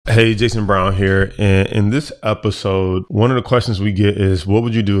Hey, Jason Brown here. And in this episode, one of the questions we get is, what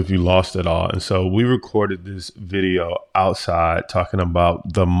would you do if you lost it all? And so we recorded this video outside talking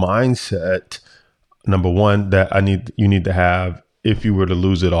about the mindset, number one, that you need to have if you were to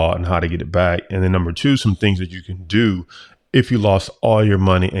lose it all and how to get it back. And then number two, some things that you can do if you lost all your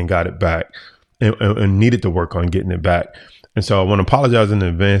money and got it back and needed to work on getting it back. And so I want to apologize in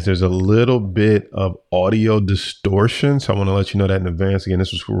advance. There's a little bit of audio distortion. So I want to let you know that in advance. Again,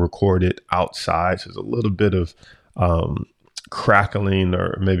 this was recorded outside. So there's a little bit of crackling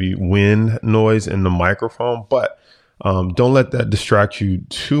or maybe wind noise in the microphone. But don't let that distract you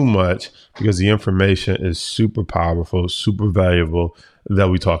too much, because the information is super powerful, super valuable that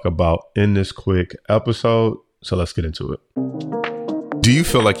we talk about in this quick episode. So let's get into it. Do you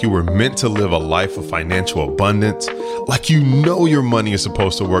feel like you were meant to live a life of financial abundance? Like you know your money is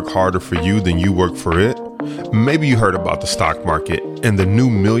supposed to work harder for you than you work for it? Maybe you heard about the stock market and the new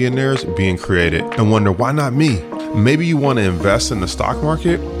millionaires being created and wonder, why not me? Maybe you want to invest in the stock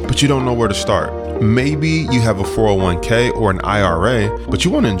market, but you don't know where to start. Maybe you have a 401k or an IRA, but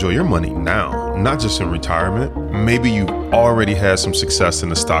you want to enjoy your money now, not just in retirement. Maybe you've already had some success in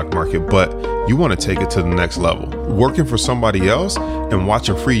the stock market, but you want to take it to the next level. Working for somebody else and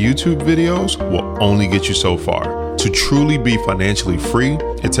watching free YouTube videos will only get you so far. To truly be financially free,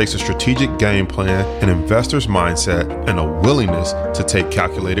 it takes a strategic game plan, an investor's mindset, and a willingness to take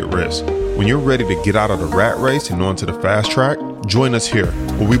calculated risk. When you're ready to get out of the rat race and onto the fast track, join us here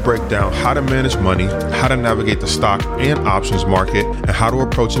where we break down how to manage money, how to navigate the stock and options market, and how to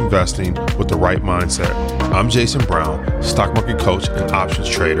approach investing with the right mindset. I'm Jason Brown, stock market coach and options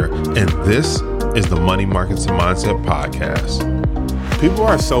trader, and this is the Money Markets and Mindset Podcast. People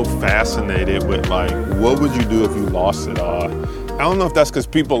are so fascinated with what would you do if you lost it all? I don't know if that's because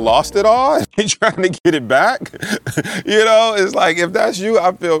people lost it all and they're trying to get it back. It's like, if that's you,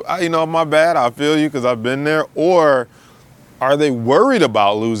 I feel, my bad. I feel you because I've been there. Or are they worried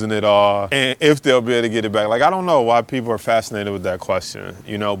about losing it all and if they'll be able to get it back? I don't know why people are fascinated with that question,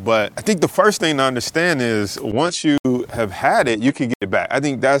 but I think the first thing to understand is once you have had it, you can get it back. I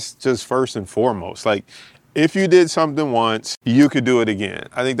think that's just first and foremost. If you did something once, you could do it again.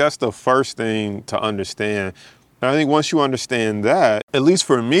 I think that's the first thing to understand. And I think once you understand that, at least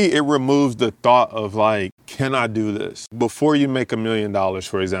for me, it removes the thought of can I do this? Before you make $1 million,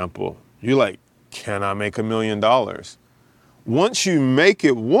 for example, you're like, can I make $1 million? Once you make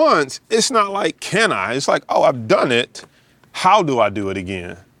it once, it's not like, can I? It's like, oh, I've done it. How do I do it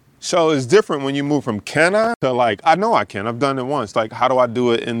again? So it's different when you move from can I to I know I can. I've done it once. How do I do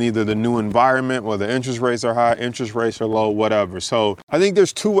it in either the new environment where the interest rates are high, interest rates are low, whatever. So I think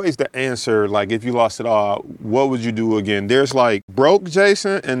there's two ways to answer, if you lost it all, what would you do again? There's broke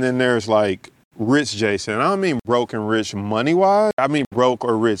Jason, and then there's rich Jason. I don't mean broke and rich money-wise. I mean broke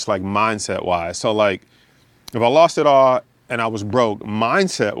or rich mindset-wise. So if I lost it all and I was broke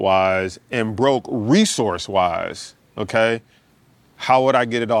mindset-wise and broke resource-wise, okay? How would I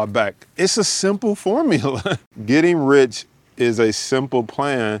get it all back? It's a simple formula. Getting rich is a simple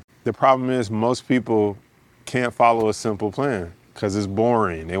plan. The problem is most people can't follow a simple plan because it's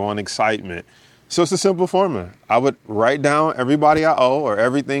boring. They want excitement. So it's a simple formula. I would write down everybody I owe or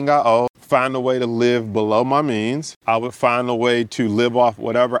everything I owe, find a way to live below my means. I would find a way to live off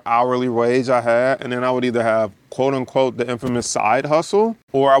whatever hourly wage I had. And then I would either have, quote unquote, the infamous side hustle,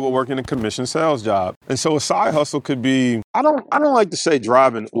 or I would work in a commission sales job. And so a side hustle could be, I don't like to say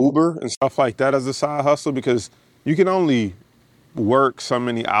driving Uber and stuff like that as a side hustle, because you can only work so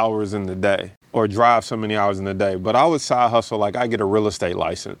many hours in the day or drive so many hours in the day. But I would side hustle I get a real estate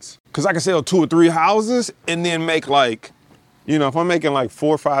license, because I can sell 2 or 3 houses and then make if I'm making 4,000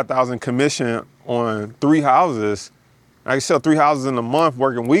 or 5,000 commission on 3 houses, I can sell 3 houses in a month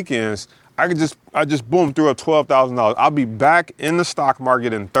working weekends. I just boom, threw up $12,000. I'll be back in the stock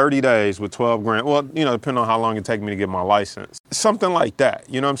market in 30 days with 12 grand. Well, depending on how long it takes me to get my license. Something like that,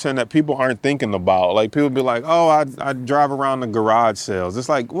 you know what I'm saying, that people aren't thinking about. People be like, oh, I drive around the garage sales. It's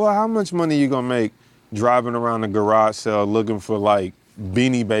well, how much money you gonna make driving around the garage sale looking for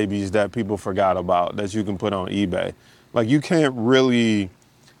Beanie Babies that people forgot about that you can put on eBay? You can't really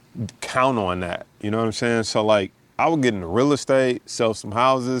count on that, you know what I'm saying? So I would get into real estate, sell some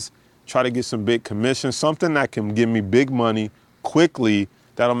houses, try to get some big commission, something that can give me big money quickly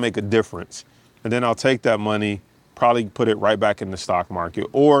that'll make a difference. And then I'll take that money, probably put it right back in the stock market,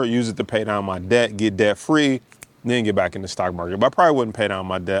 or use it to pay down my debt, get debt free, then get back in the stock market. But I probably wouldn't pay down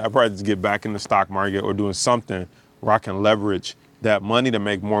my debt. I'd probably just get back in the stock market or doing something where I can leverage that money to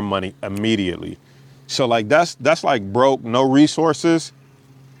make more money immediately. So that's broke, no resources.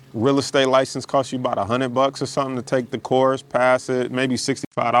 Real estate license costs you about $100 or something to take the course, pass it, maybe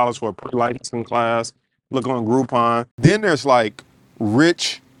 $65 for a pre-licensing class. Look on Groupon. Then there's like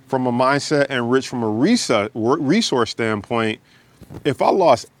rich from a mindset and rich from a resource standpoint. If I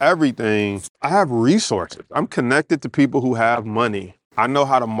lost everything, I have resources. I'm connected to people who have money. I know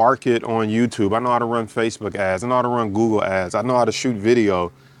how to market on YouTube. I know how to run Facebook ads. I know how to run Google ads. I know how to shoot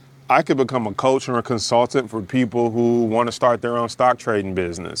video. I could become a coach or a consultant for people who want to start their own stock trading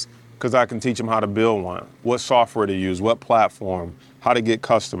business because I can teach them how to build one, what software to use, what platform, how to get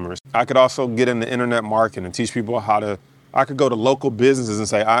customers. I could also get into internet marketing and teach people I could go to local businesses and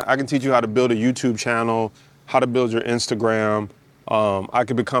say, I can teach you how to build a YouTube channel, how to build your Instagram. I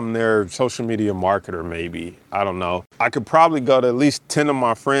could become their social media marketer, maybe. I don't know. I could probably go to at least 10 of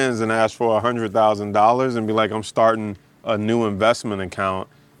my friends and ask for $100,000 and be like, I'm starting a new investment account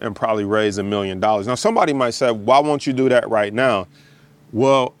and probably raise $1 million. Now, somebody might say, why won't you do that right now?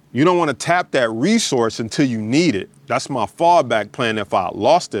 Well, you don't want to tap that resource until you need it. That's my fallback plan if I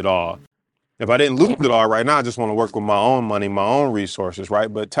lost it all. If I didn't lose it all right now, I just want to work with my own money, my own resources,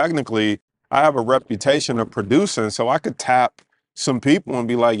 right? But technically, I have a reputation of producing, so I could tap some people and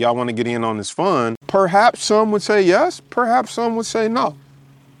be like, y'all want to get in on this fund? Perhaps some would say yes, perhaps some would say no.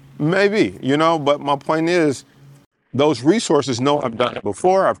 Maybe, but my point is, those resources know I've done it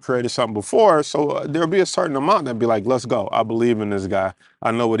before, I've created something before, so there'll be a certain amount that'd be like, let's go. I believe in this guy.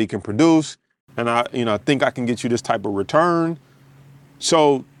 I know what he can produce, and I think I can get you this type of return.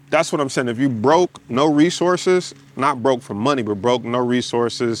 So that's what I'm saying. If you broke, no resources, not broke for money, but broke, no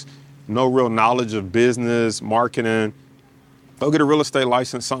resources, no real knowledge of business, marketing, go get a real estate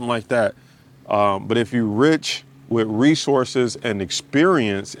license, something like that. But if you're rich with resources and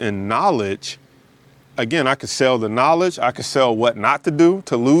experience and knowledge, again, I could sell the knowledge. I could sell what not to do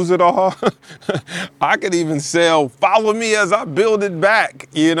to lose it all. I could even sell, follow me as I build it back,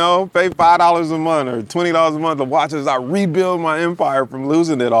 pay $5 a month or $20 a month to watch as I rebuild my empire from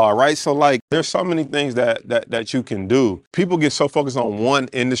losing it all, right? So there's so many things that you can do. People get so focused on one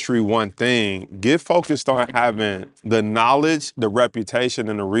industry, one thing. Get focused on having the knowledge, the reputation,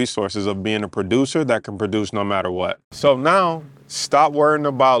 and the resources of being a producer that can produce no matter what. So now, stop worrying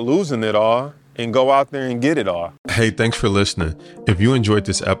about losing it all and go out there and get it all. Hey, thanks for listening. If you enjoyed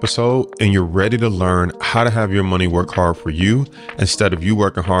this episode and you're ready to learn how to have your money work hard for you instead of you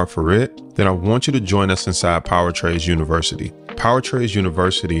working hard for it, then I want you to join us inside Power Trades University. Power Trades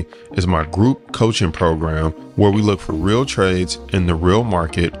University is my group coaching program where we look for real trades in the real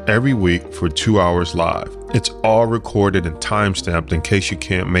market every week for 2 hours live. It's all recorded and timestamped in case you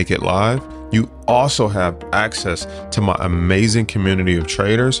can't make it live. You also have access to my amazing community of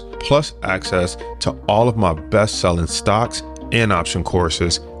traders, plus access to all of my best-selling stocks and option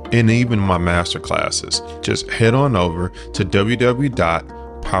courses, and even my master classes. Just head on over to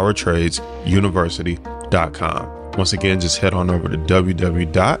www.powertradesuniversity.com. Once again, just head on over to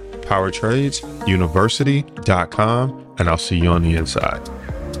www.powertradesuniversity.com, and I'll see you on the inside.